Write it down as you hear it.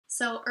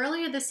So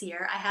earlier this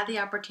year, I had the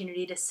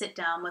opportunity to sit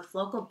down with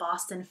local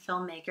Boston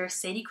filmmaker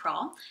Sadie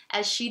Krall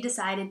as she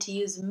decided to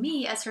use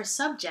me as her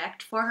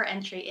subject for her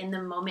entry in the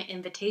Moment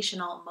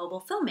Invitational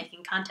mobile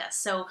filmmaking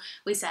contest. So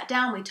we sat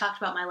down, we talked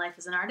about my life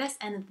as an artist,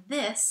 and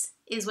this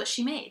is what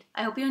she made.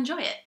 I hope you enjoy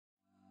it.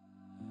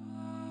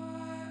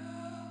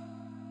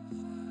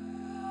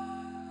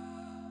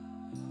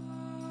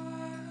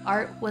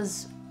 Art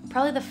was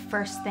probably the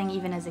first thing,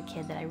 even as a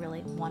kid, that I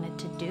really wanted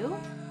to do.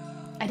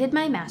 I did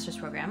my master's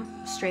program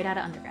straight out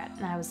of undergrad,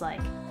 and I was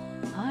like,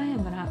 I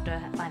am gonna have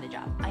to find a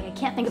job. I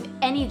can't think of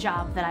any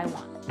job that I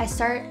want. I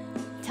start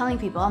telling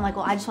people, I'm like,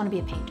 well, I just want to be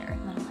a painter. And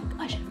then I'm like,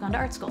 oh, I should have gone to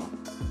art school.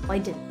 Well, I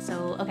didn't,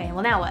 so okay,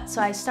 well now what?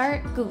 So I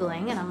start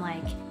Googling, and I'm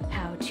like,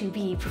 how to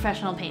be a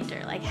professional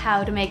painter, like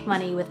how to make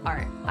money with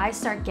art. I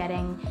start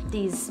getting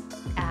these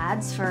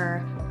ads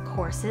for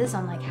courses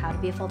on like how to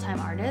be a full-time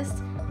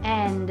artist,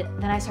 and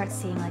then I start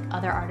seeing like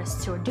other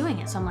artists who are doing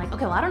it. So I'm like,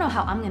 okay, well, I don't know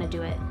how I'm gonna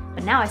do it,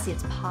 but now I see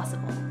it's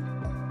possible.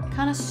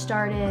 Kind of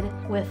started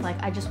with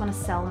like, I just want to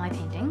sell my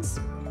paintings.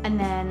 And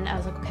then I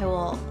was like, okay,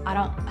 well, I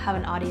don't have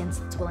an audience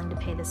that's willing to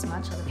pay this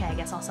much. Like, okay, I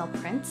guess I'll sell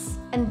prints.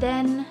 And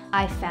then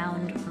I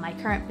found my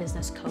current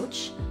business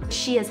coach.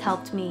 She has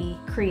helped me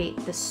create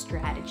this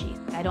strategy.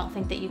 I don't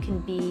think that you can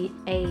be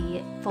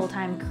a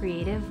full-time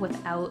creative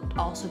without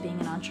also being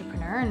an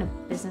entrepreneur and a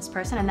business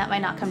person. And that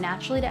might not come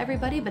naturally to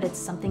everybody, but it's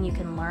something you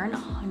can learn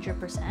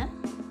 100%.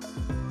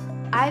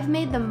 I've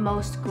made the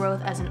most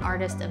growth as an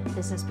artist, a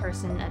business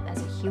person, as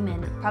a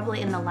human,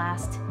 probably in the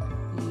last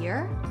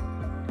year,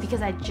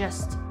 because I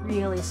just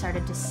really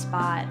started to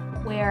spot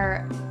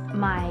where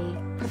my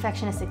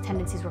perfectionistic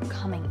tendencies were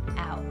coming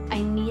out.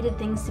 I needed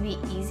things to be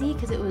easy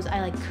because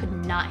I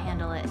could not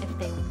handle it if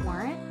they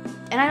weren't.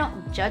 And I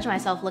don't judge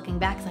myself looking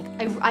back. It's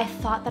like I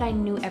thought that I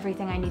knew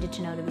everything I needed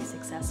to know to be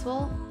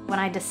successful. When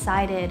I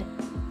decided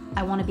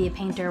I want to be a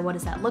painter, what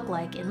does that look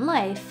like in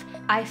life?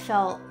 I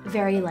felt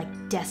very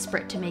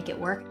desperate to make it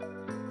work.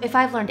 If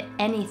I've learned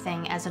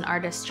anything as an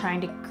artist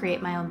trying to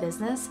create my own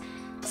business,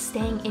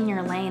 staying in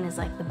your lane is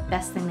like the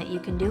best thing that you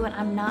can do, and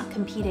I'm not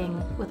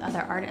competing with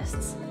other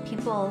artists.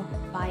 People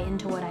buy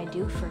into what I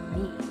do for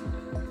me,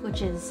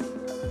 which is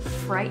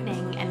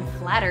frightening and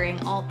flattering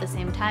all at the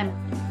same time.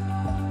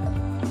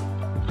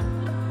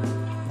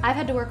 I've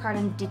had to work hard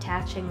on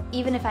detaching.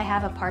 Even if I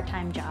have a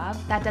part-time job,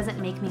 that doesn't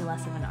make me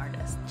less of an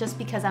artist. Just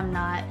because I'm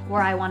not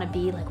where I want to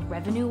be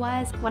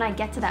revenue-wise, when I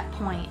get to that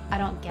point, I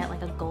don't get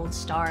a gold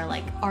star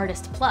like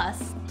Artist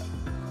Plus.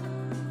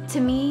 To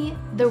me,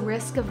 the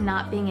risk of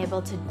not being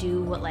able to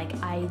do what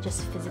I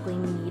just physically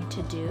need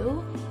to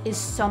do is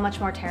so much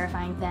more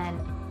terrifying than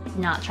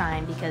not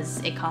trying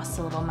because it costs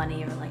a little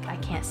money or I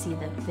can't see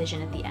the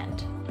vision at the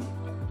end.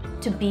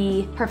 To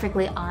be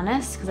perfectly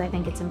honest, because I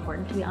think it's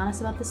important to be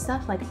honest about this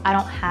stuff, I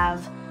don't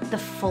have the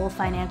full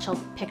financial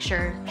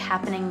picture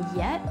happening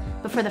yet,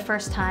 but for the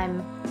first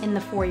time in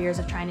the 4 years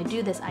of trying to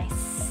do this, I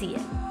see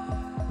it.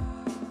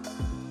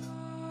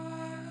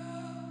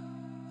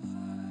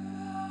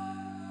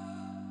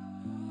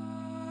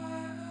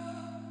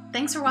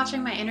 Thanks for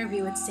watching my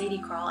interview with Sadie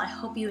Krall. I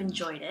hope you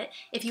enjoyed it.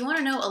 If you want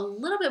to know a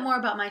little bit more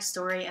about my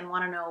story and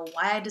want to know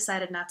why I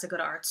decided not to go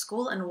to art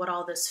school and what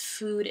all this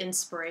food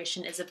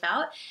inspiration is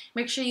about,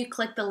 make sure you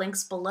click the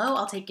links below.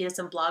 I'll take you to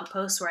some blog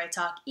posts where I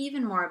talk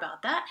even more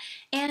about that.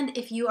 And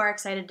if you are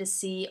excited to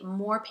see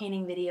more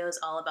painting videos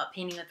all about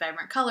painting with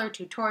vibrant color,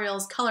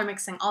 tutorials, color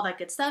mixing, all that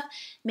good stuff,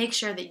 make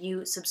sure that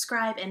you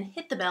subscribe and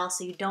hit the bell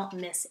so you don't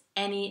miss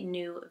any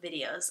new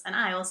videos. And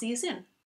I will see you soon.